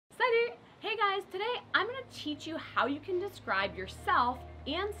guys, today I'm going to teach you how you can describe yourself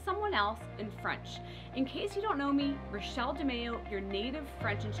and someone else in French. In case you don't know me, Rachele DeMeo, your native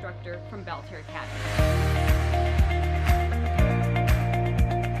French instructor from Belle Terre Academy.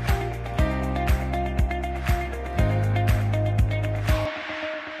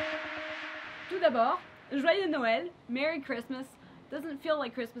 Tout d'abord, joyeux Noël, Merry Christmas. Doesn't feel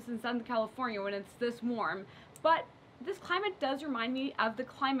like Christmas in Southern California when it's this warm, but this climate does remind me of the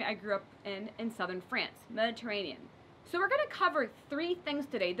climate I grew up in southern France, Mediterranean. So we're going to cover three things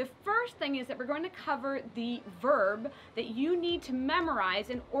today. The first thing is that we're going to cover the verb that you need to memorize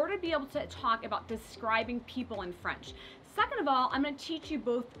in order to be able to talk about describing people in French. Second of all, I'm going to teach you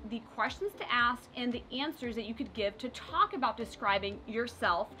both the questions to ask and the answers that you could give to talk about describing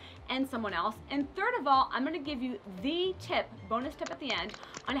yourself and someone else. And third of all, I'm going to give you the tip, bonus tip at the end,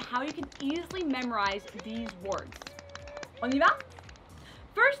 on how you can easily memorize these words. On y va?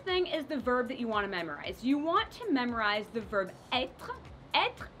 First thing is the verb that you want to memorize. You want to memorize the verb être.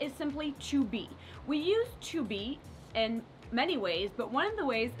 Être is simply to be. We use to be in many ways, but one of the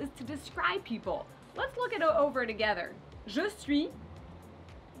ways is to describe people. Let's look it over together. Je suis,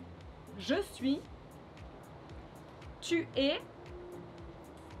 tu es,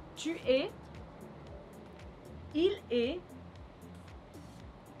 il est,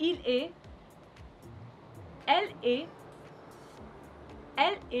 elle est,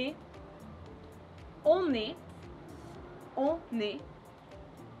 on est,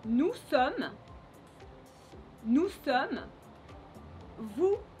 nous sommes,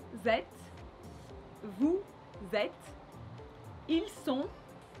 vous êtes, ils sont,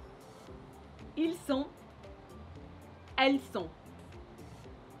 elles sont.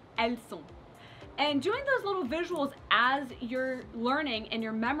 And doing those little visuals as you're learning and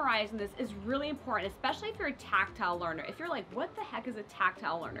you're memorizing this is really important, especially if you're a tactile learner. If you're like, what the heck is a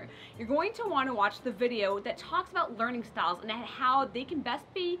tactile learner? You're going to want to watch the video that talks about learning styles and how they can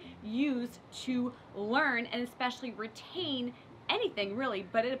best be used to learn and especially retain anything really,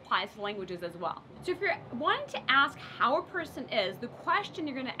 but it applies to languages as well. So if you're wanting to ask how a person is, the question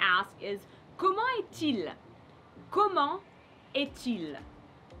you're going to ask is, comment est-il? Comment est-il?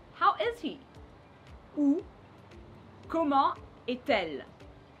 How is he? Ou comment est-elle?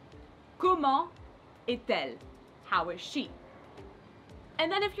 Comment est-elle? How is she?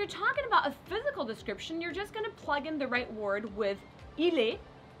 And then if you're talking about a physical description, you're just going to plug in the right word with il est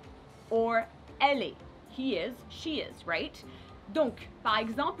or elle est. He is, she is, right? Donc, par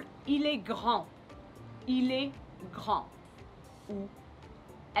exemple, il est grand. Il est grand. Ou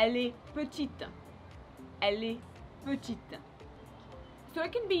elle est petite. Elle est petite. So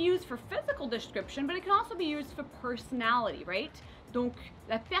it can be used for physical description, but it can also be used for personality, right? Donc,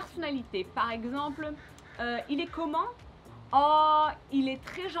 la personnalité. Par exemple, il est comment? Oh, il est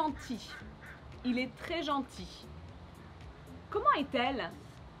très gentil. Il est très gentil. Comment est-elle?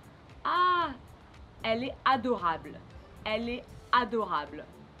 Ah, elle est adorable. Elle est adorable.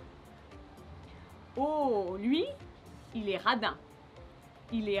 Oh, lui, il est radin.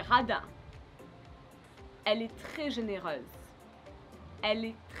 Il est radin. Elle est très généreuse. Elle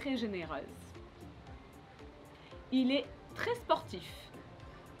est très généreuse. Il est très sportif.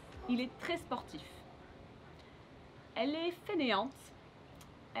 Il est très sportif. Elle est fainéante.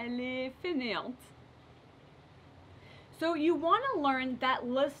 Elle est fainéante. So you want to learn that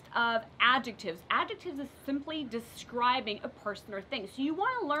list of adjectives. Adjectives is simply describing a person or thing. So you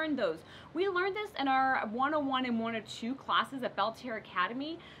want to learn those. We learned this in our 101 and 102 classes at Belle Terre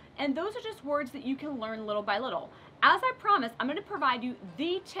Academy. And those are just words that you can learn little by little. As I promised, I'm going to provide you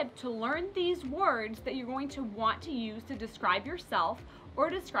the tip to learn these words that you're going to want to use to describe yourself or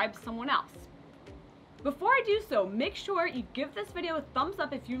describe someone else. Before I do so, make sure you give this video a thumbs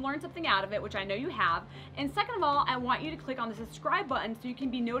up if you learned something out of it, which I know you have. And second of all, I want you to click on the subscribe button so you can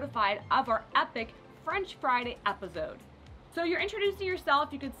be notified of our epic French Friday episode. So you're introducing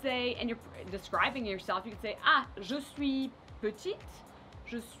yourself, you could say, and you're describing yourself, you could say, ah, je suis petite,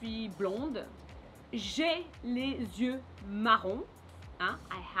 je suis blonde, j'ai les yeux marrons, hein?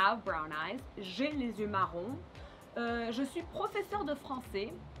 I have brown eyes, j'ai les yeux marrons, je suis professeur de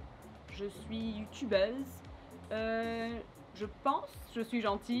français, je suis youtubeuse, je pense, je suis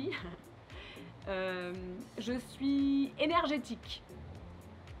gentille, je suis énergétique,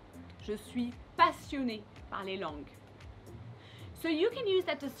 je suis passionnée par les langues. So you can use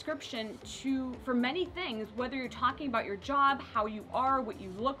that description for many things, whether you're talking about your job, how you are, what you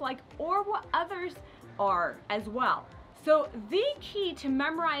look like, or what others are as well. So the key to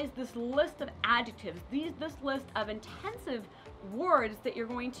memorize this list of adjectives, this list of intensive words that you're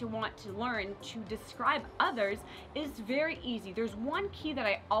going to want to learn to describe others is very easy. There's one key that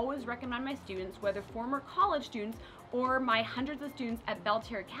I always recommend my students, whether former college students or my hundreds of students at Belle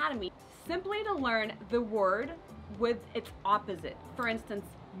Terre Academy, simply to learn the word with its opposite. For instance,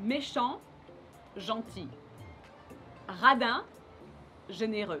 méchant, gentil, radin,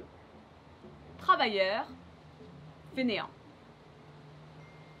 généreux, travailleur, fainéant,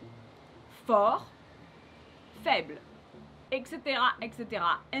 fort, faible, etc.,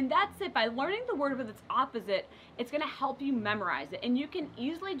 etc. And that's it. By learning the word with its opposite, it's going to help you memorize it. And you can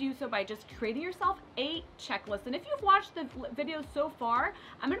easily do so by just creating yourself a checklist. And if you've watched the video so far,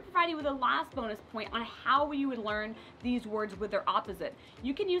 I'm going to provide you with a last bonus point on how you would learn these words with their opposite.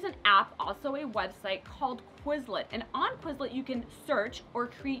 You can use an app, also a website called Quizlet. And on Quizlet, you can search or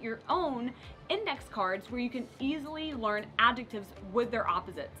create your own index cards where you can easily learn adjectives with their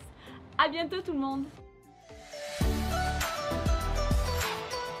opposites. À bientôt tout le monde!